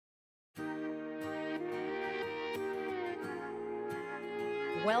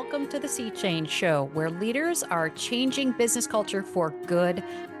Welcome to the Sea Change Show, where leaders are changing business culture for good.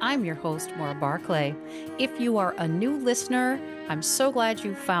 I'm your host, Maura Barclay. If you are a new listener, I'm so glad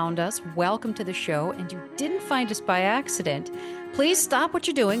you found us. Welcome to the show. And you didn't find us by accident, please stop what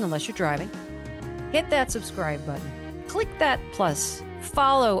you're doing unless you're driving. Hit that subscribe button. Click that plus.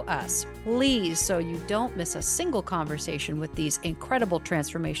 Follow us, please, so you don't miss a single conversation with these incredible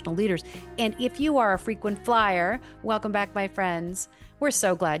transformational leaders. And if you are a frequent flyer, welcome back, my friends. We're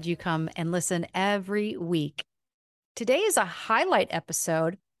so glad you come and listen every week. Today is a highlight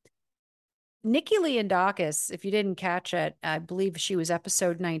episode. Niki Leondakis, if you didn't catch it, I believe she was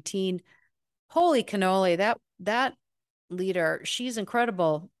episode 19. Holy cannoli, that leader, she's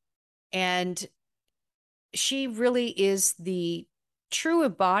incredible. And she really is the true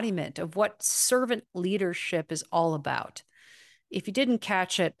embodiment of what servant leadership is all about. If you didn't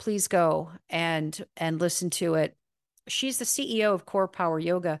catch it, please go and listen to it. She's the CEO of Core Power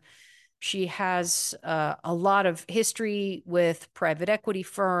Yoga. She has a lot of history with private equity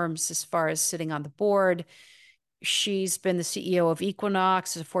firms as far as sitting on the board. She's been the CEO of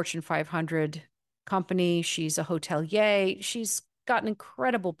Equinox, a Fortune 500 company. She's a hotelier. She's got an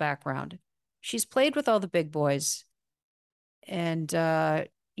incredible background. She's played with all the big boys and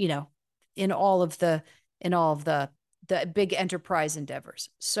in all of the big enterprise endeavors.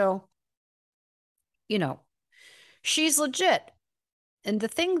 So, she's legit. And the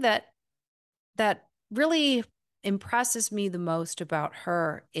thing that really impresses me the most about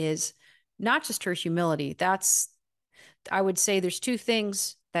her is not just her humility. I would say there's two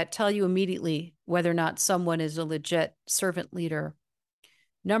things that tell you immediately whether or not someone is a legit servant leader.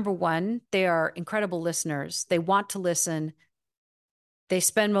 Number one, they are incredible listeners. They want to listen. They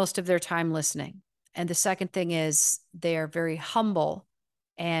spend most of their time listening. And the second thing is they are very humble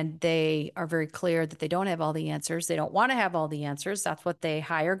and they are very clear that they don't have all the answers. They don't want to have all the answers. That's what they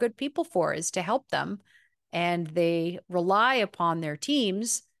hire good people for, is to help them. And they rely upon their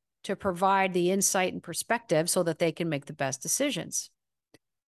teams to provide the insight and perspective so that they can make the best decisions.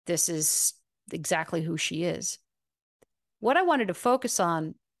 This is exactly who she is. What I wanted to focus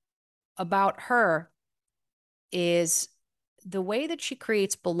on about her is the way that she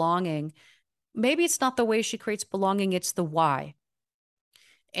creates belonging. Maybe it's not the way she creates belonging, it's the why.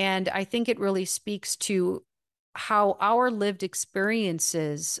 And I think it really speaks to how our lived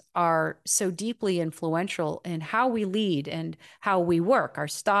experiences are so deeply influential in how we lead and how we work, our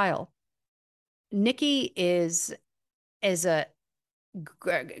style. Niki is a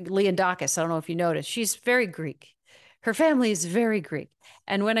Leondakis. I don't know if you noticed. She's very Greek. Her family is very Greek.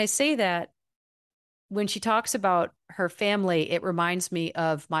 And when I say that, when she talks about her family, it reminds me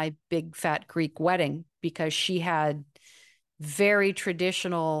of my big fat Greek wedding, because she had very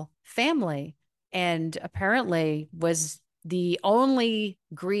traditional family and apparently was the only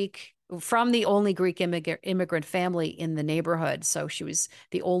Greek from the only Greek immigrant family in the neighborhood. So she was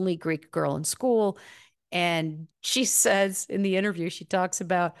the only Greek girl in school. And she says in the interview, she talks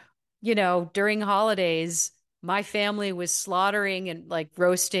about, during holidays, my family was slaughtering and like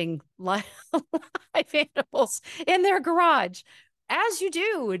roasting live animals in their garage, as you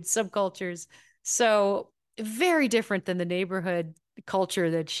do in some cultures. So very different than the neighborhood culture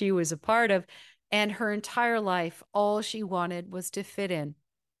that she was a part of. And her entire life, all she wanted was to fit in.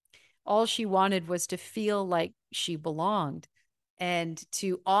 All she wanted was to feel like she belonged. And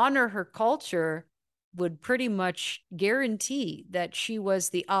to honor her culture would pretty much guarantee that she was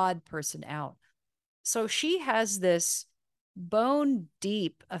the odd person out. So she has this bone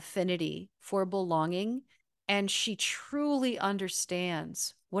deep affinity for belonging, and she truly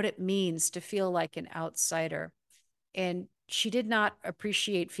understands what it means to feel like an outsider. And she did not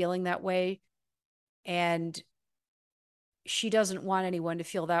appreciate feeling that way. And she doesn't want anyone to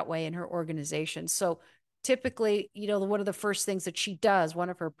feel that way in her organization. So typically, one of the first things that she does, one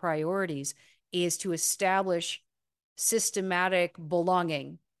of her priorities, is to establish systematic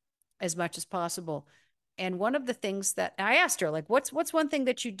belonging as much as possible. And one of the things that I asked her, like, what's one thing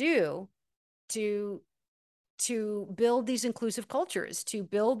that you do to build these inclusive cultures, to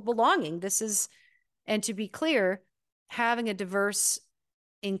build belonging? And to be clear, having a diverse,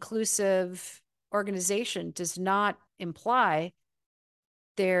 inclusive organization does not imply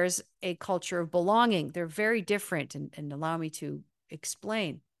there's a culture of belonging. They're very different, and allow me to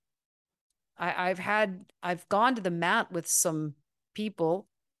explain. I've gone to the mat with some people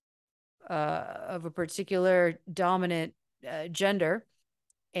of a particular dominant gender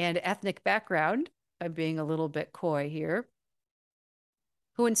and ethnic background. I'm being a little bit coy here,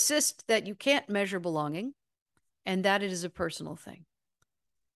 who insist that you can't measure belonging and that it is a personal thing.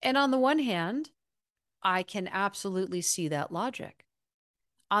 And on the one hand, I can absolutely see that logic.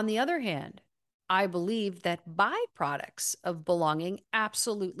 On the other hand, I believe that byproducts of belonging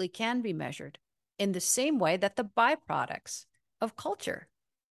absolutely can be measured in the same way that the byproducts of culture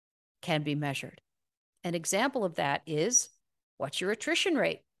can be measured. An example of that is, what's your attrition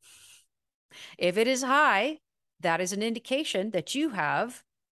rate? If it is high, that is an indication that you have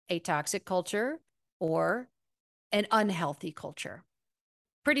a toxic culture or an unhealthy culture.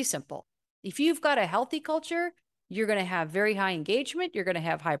 Pretty simple. If you've got a healthy culture, you're going to have very high engagement, you're going to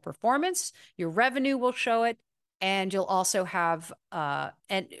have high performance, your revenue will show it, and you'll also have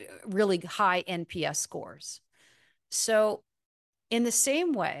really high NPS scores. So, in the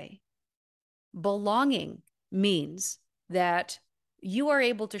same way, belonging means that you are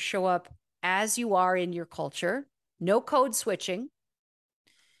able to show up as you are in your culture, no code switching.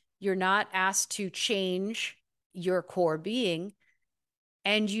 You're not asked to change your core being,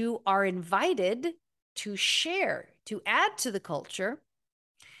 and you are invited to share, to add to the culture,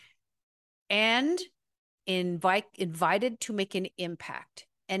 and invited to make an impact.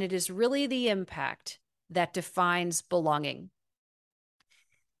 And it is really the impact that defines belonging.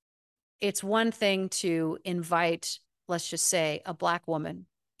 It's one thing to invite, let's just say, a Black woman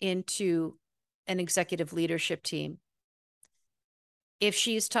into an executive leadership team. If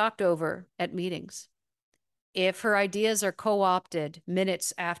she's talked over at meetings, if her ideas are co opted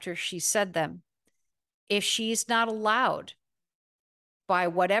minutes after she said them, if she's not allowed by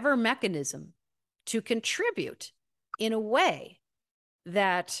whatever mechanism to contribute in a way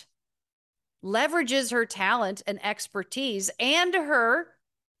that leverages her talent and expertise and her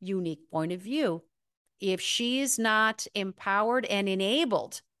unique point of view, if she's not empowered and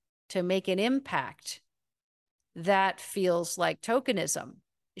enabled to make an impact, that feels like tokenism.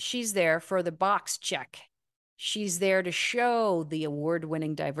 She's there for the box check. She's there to show the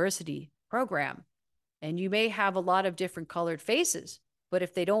award-winning diversity program. And you may have a lot of different colored faces, but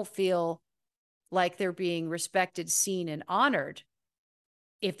if they don't feel like they're being respected, seen, and honored,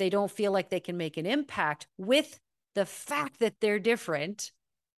 if they don't feel like they can make an impact with the fact that they're different,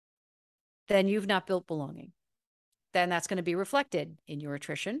 then you've not built belonging. Then that's going to be reflected in your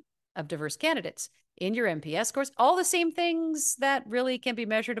attrition of diverse candidates, in your NPS scores, all the same things that really can be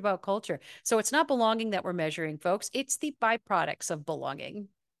measured about culture. So it's not belonging that we're measuring, folks. It's the byproducts of belonging.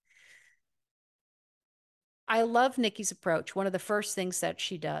 I love Niki's approach. One of the first things that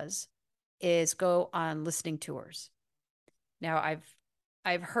she does is go on listening tours. Now,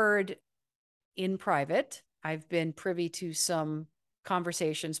 I've heard in private, I've been privy to some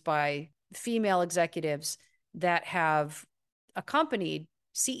conversations by female executives that have accompanied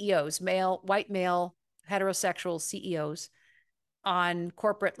CEOs, white male, heterosexual CEOs on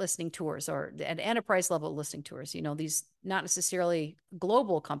corporate listening tours or at enterprise level listening tours. You know, these not necessarily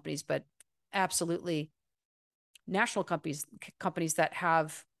global companies, but absolutely national companies that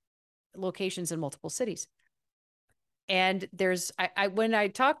have locations in multiple cities. And there's, when I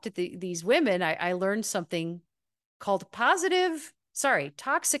talked to these women, I learned something called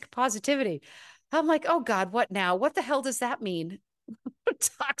toxic positivity. I'm like, oh God, what now? What the hell does that mean?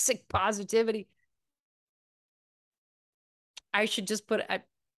 Toxic positivity. I should just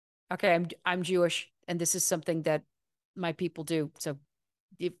okay, I'm Jewish, and this is something that my people do. So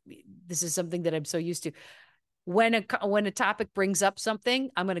this is something that I'm so used to. When a topic brings up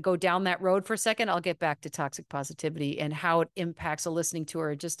something, I'm going to go down that road for a second. I'll get back to toxic positivity and how it impacts a listening tour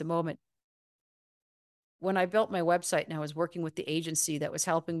in just a moment. When I built my website and I was working with the agency that was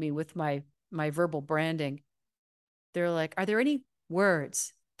helping me with my verbal branding, they're like, "Are there any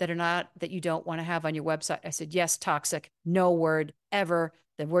words that you don't want to have on your website?" I said, "Yes, toxic. No word ever.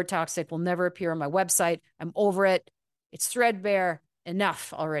 The word toxic will never appear on my website. I'm over it. It's threadbare.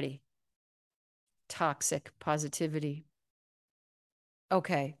 Enough already." Toxic positivity.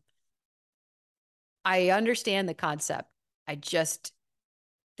 Okay. I understand the concept.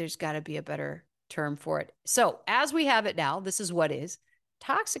 There's got to be a better term for it. So, as we have it now, this is what is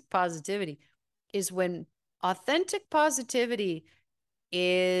toxic positivity is when authentic positivity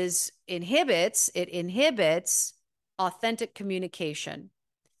inhibits authentic communication.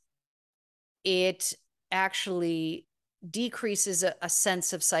 It actually decreases a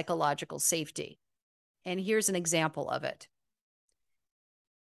sense of psychological safety. And here's an example of it.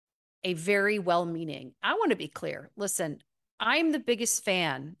 A very well-meaning, I want to be clear. Listen, I'm the biggest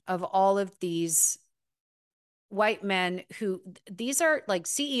fan of all of these white men these are like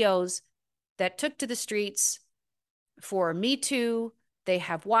CEOs that took to the streets for Me Too. They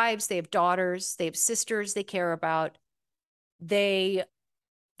have wives, they have daughters, they have sisters they care about. They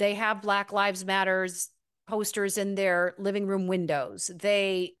have Black Lives Matters posters in their living room windows.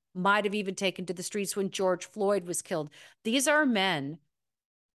 They might have even taken to the streets when George Floyd was killed. These are men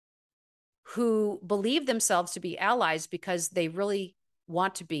who believe themselves to be allies because they really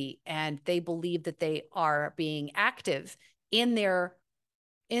want to be, and they believe that they are being active in their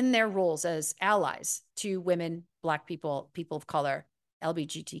roles as allies to women, Black people, people of color,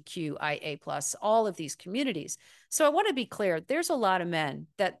 LGBTQIA plus, all of these communities. So I want to be clear, there's a lot of men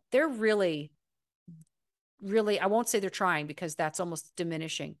that they're really, really, I won't say they're trying because that's almost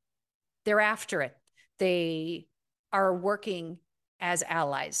diminishing. They're after it. They are working as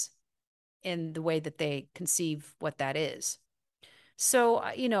allies in the way that they conceive what that is. So,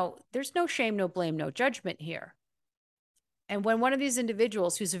 there's no shame, no blame, no judgment here. And when one of these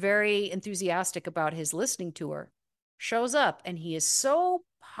individuals who's very enthusiastic about his listening tour shows up and he is so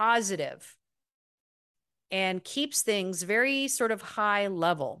positive and keeps things very sort of high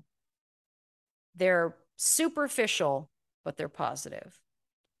level, they're superficial, but they're positive.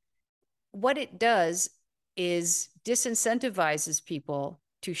 What it does is disincentivizes people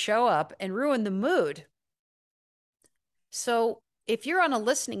to show up and ruin the mood. So if you're on a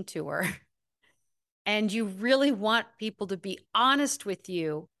listening tour and you really want people to be honest with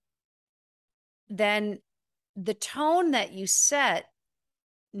you, then the tone that you set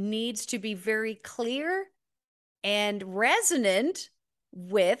needs to be very clear and resonant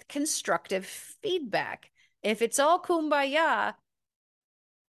with constructive feedback. If it's all kumbaya,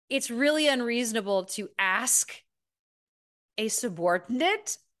 it's really unreasonable to ask a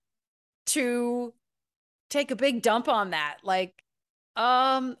subordinate to take a big dump on that. Like,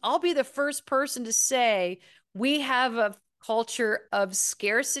 I'll be the first person to say we have a culture of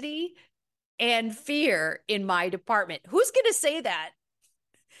scarcity and fear in my department. Who's going to say that?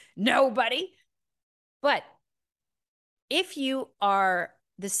 Nobody. But if you are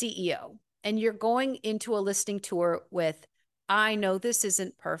the CEO and you're going into a listening tour with, I know this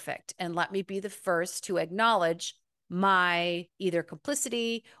isn't perfect, and let me be the first to acknowledge my either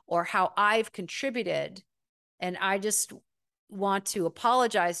complicity or how I've contributed. And I just want to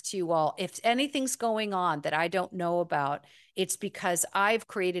apologize to you all. If anything's going on that I don't know about, it's because I've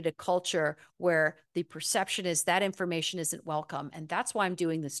created a culture where the perception is that information isn't welcome. And that's why I'm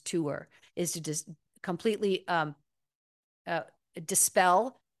doing this tour, is to just completely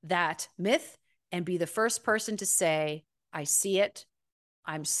dispel that myth and be the first person to say, I see it.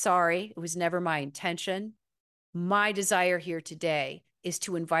 I'm sorry. It was never my intention. My desire here today is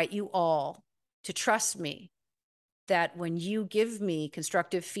to invite you all to trust me that when you give me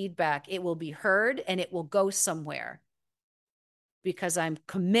constructive feedback, it will be heard and it will go somewhere, because I'm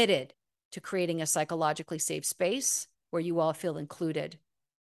committed to creating a psychologically safe space where you all feel included.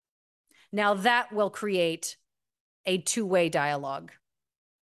 Now that will create a two-way dialogue.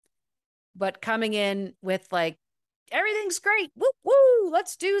 But coming in with like, everything's great, woo woo,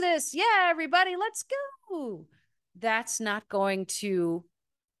 let's do this, yeah, everybody, let's go, that's not going to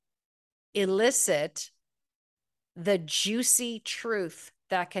elicit the juicy truth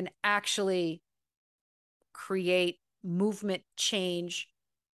that can actually create movement, change,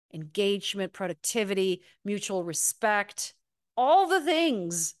 engagement, productivity, mutual respect, all the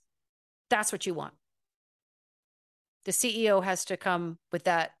things. That's what you want. The CEO has to come with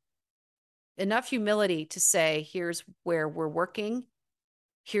that enough humility to say, here's where we're working.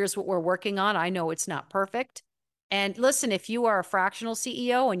 Here's what we're working on. I know it's not perfect. And listen, if you are a fractional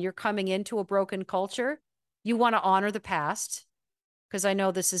CEO and you're coming into a broken culture, you want to honor the past, because I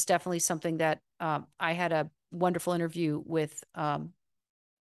know this is definitely something that I had a wonderful interview with. I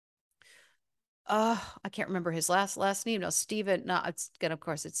can't remember his last name. No, Stephen. No, it's gonna. Of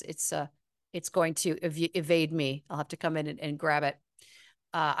course, it's going to evade me. I'll have to come in and grab it.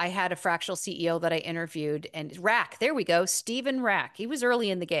 I had a fractional CEO that I interviewed, and Rack. There we go, Stephen Rack. He was early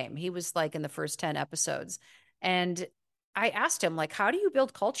in the game. He was like in the first 10 episodes, and I asked him, like, how do you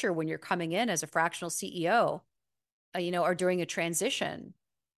build culture when you're coming in as a fractional CEO? Or during a transition.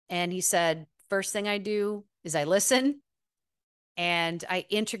 And he said, first thing I do is I listen and I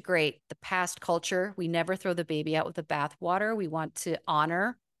integrate the past culture. We never throw the baby out with the bathwater. We want to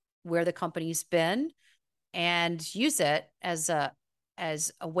honor where the company's been and use it as a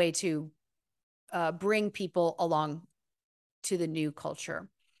way to bring people along to the new culture.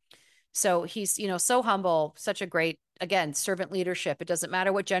 So he's, so humble, such a great, again, servant leadership. It doesn't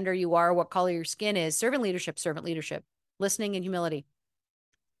matter what gender you are, what color your skin is, servant leadership, listening and humility.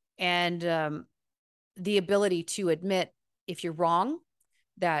 And the ability to admit if you're wrong,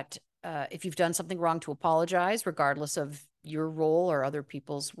 that if you've done something wrong, to apologize, regardless of your role or other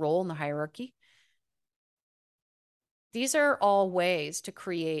people's role in the hierarchy. These are all ways to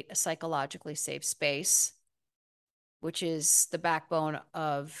create a psychologically safe space, which is the backbone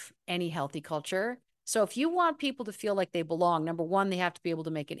of any healthy culture. So if you want people to feel like they belong, number one, they have to be able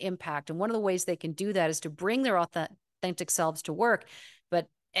to make an impact. And one of the ways they can do that is to bring their authentic selves to work,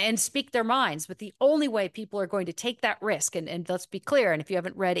 and speak their minds. But the only way people are going to take that risk, and let's be clear, and if you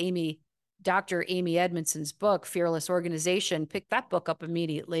haven't read Dr. Amy Edmondson's book, Fearless Organization, pick that book up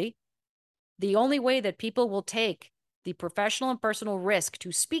immediately. The only way that people will take the professional and personal risk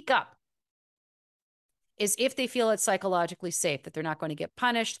to speak up is if they feel it's psychologically safe, that they're not going to get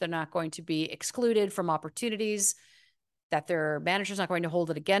punished, they're not going to be excluded from opportunities, that their manager's not going to hold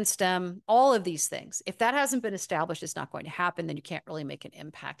it against them, all of these things. If that hasn't been established, it's not going to happen, then you can't really make an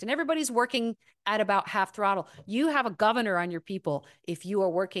impact. And everybody's working at about half throttle. You have a governor on your people if you are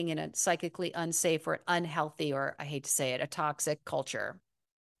working in a psychically unsafe or unhealthy, or I hate to say it, a toxic culture.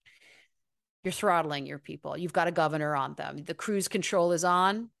 You're throttling your people. You've got a governor on them. The cruise control is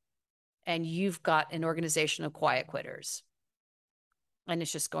on, and you've got an organization of quiet quitters. And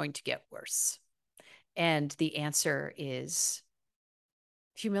it's just going to get worse. And the answer is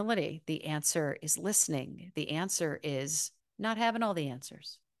humility. The answer is listening. The answer is not having all the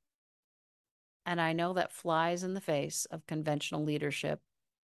answers. And I know that flies in the face of conventional leadership,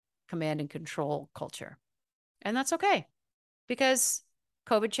 command and control culture. And that's okay, because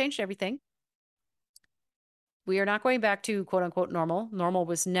COVID changed everything. We are not going back to quote unquote normal. Normal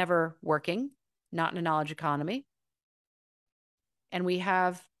was never working, not in a knowledge economy. And we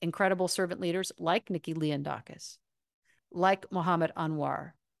have incredible servant leaders like Niki Leondakis, like Mohammed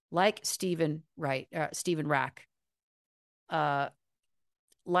Anwar, like Stephen Rack,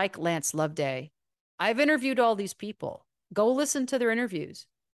 like Lance Loveday. I've interviewed all these people. Go listen to their interviews.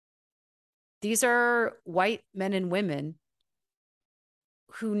 These are white men and women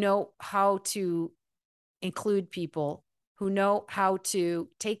who know how to include people, who know how to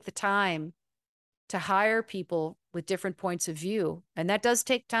take the time to hire people with different points of view. And that does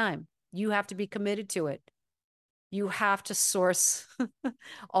take time. You have to be committed to it. You have to source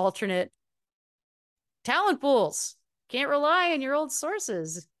alternate talent pools. Can't rely on your old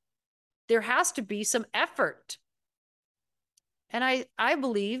sources. There has to be some effort. And I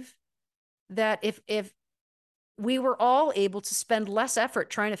believe that if we were all able to spend less effort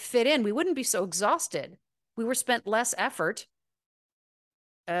trying to fit in, we wouldn't be so exhausted. We were spent less effort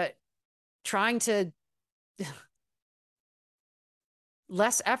trying to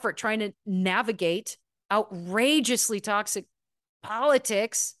navigate outrageously toxic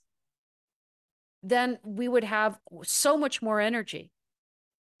politics, then we would have so much more energy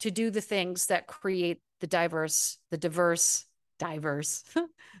to do the things that create the diverse,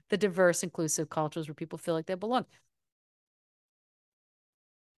 inclusive cultures where people feel like they belong.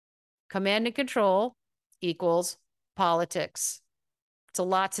 Command and control equals politics. It's a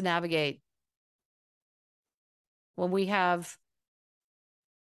lot to navigate. When we have,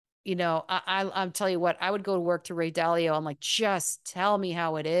 I'm telling you what, I would go to work to Ray Dalio. I'm like, just tell me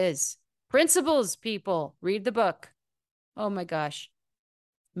how it is. Principles, people, read the book. Oh my gosh.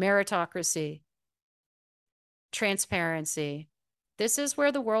 Meritocracy, transparency. This is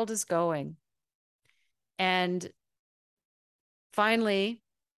where the world is going. And finally,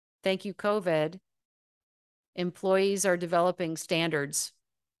 thank you, COVID, employees are developing standards.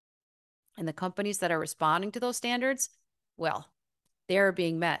 And the companies that are responding to those standards, well, they are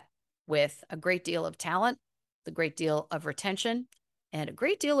being met with a great deal of talent, a great deal of retention, and a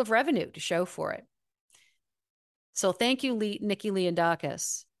great deal of revenue to show for it. So thank you, Niki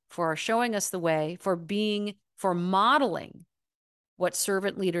Leondakis, for showing us the way, for modeling what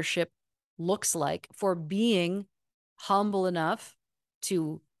servant leadership looks like, for being humble enough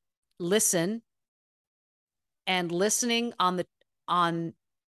to listen, and listening on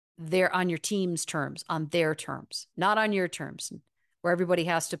your team's terms, on their terms, not on your terms, where everybody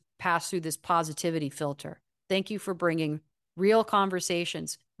has to pass through this positivity filter. Thank you for bringing real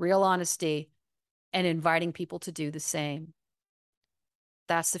conversations, real honesty, and inviting people to do the same.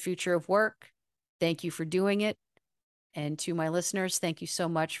 That's the future of work. Thank you for doing it. And to my listeners, thank you so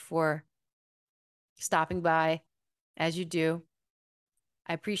much for stopping by as you do.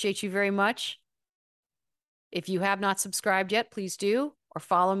 I appreciate you very much. If you have not subscribed yet, please do, or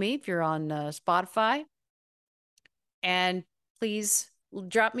follow me if you're on Spotify. And please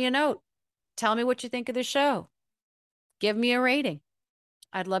drop me a note. Tell me what you think of the show. Give me a rating.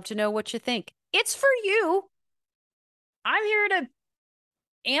 I'd love to know what you think. It's for you. I'm here to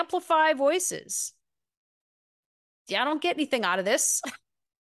amplify voices. Yeah, I don't get anything out of this. I'm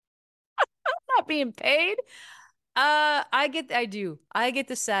not being paid. I get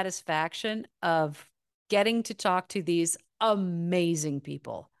the satisfaction of getting to talk to these amazing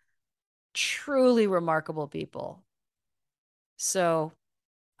people, truly remarkable people. So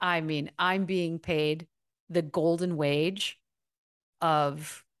I mean, I'm being paid the golden wage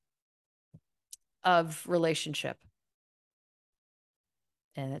of relationship,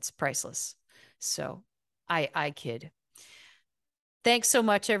 and it's priceless. So I kid. Thanks so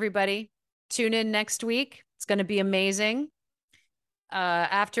much, everybody. Tune in next week. It's going to be amazing.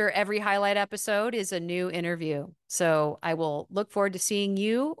 After every highlight episode is a new interview. So I will look forward to seeing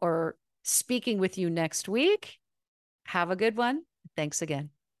you or speaking with you next week. Have a good one. Thanks again.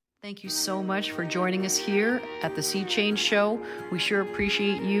 Thank you so much for joining us here at the Sea Change Show. We sure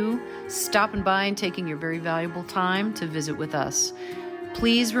appreciate you stopping by and taking your very valuable time to visit with us.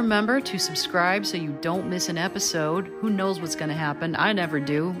 Please remember to subscribe so you don't miss an episode. Who knows what's going to happen? I never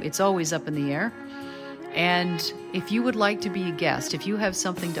do. It's always up in the air. And if you would like to be a guest, if you have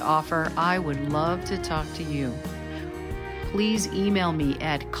something to offer, I would love to talk to you. Please email me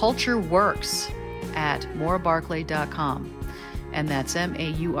at cultureworks@maurabarclay.com. And that's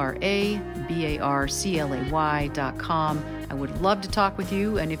MauraBarclay.com. I would love to talk with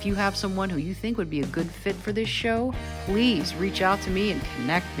you. And if you have someone who you think would be a good fit for this show, please reach out to me and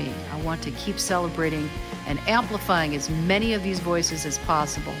connect me. I want to keep celebrating and amplifying as many of these voices as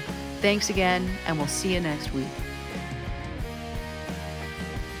possible. Thanks again, and we'll see you next week.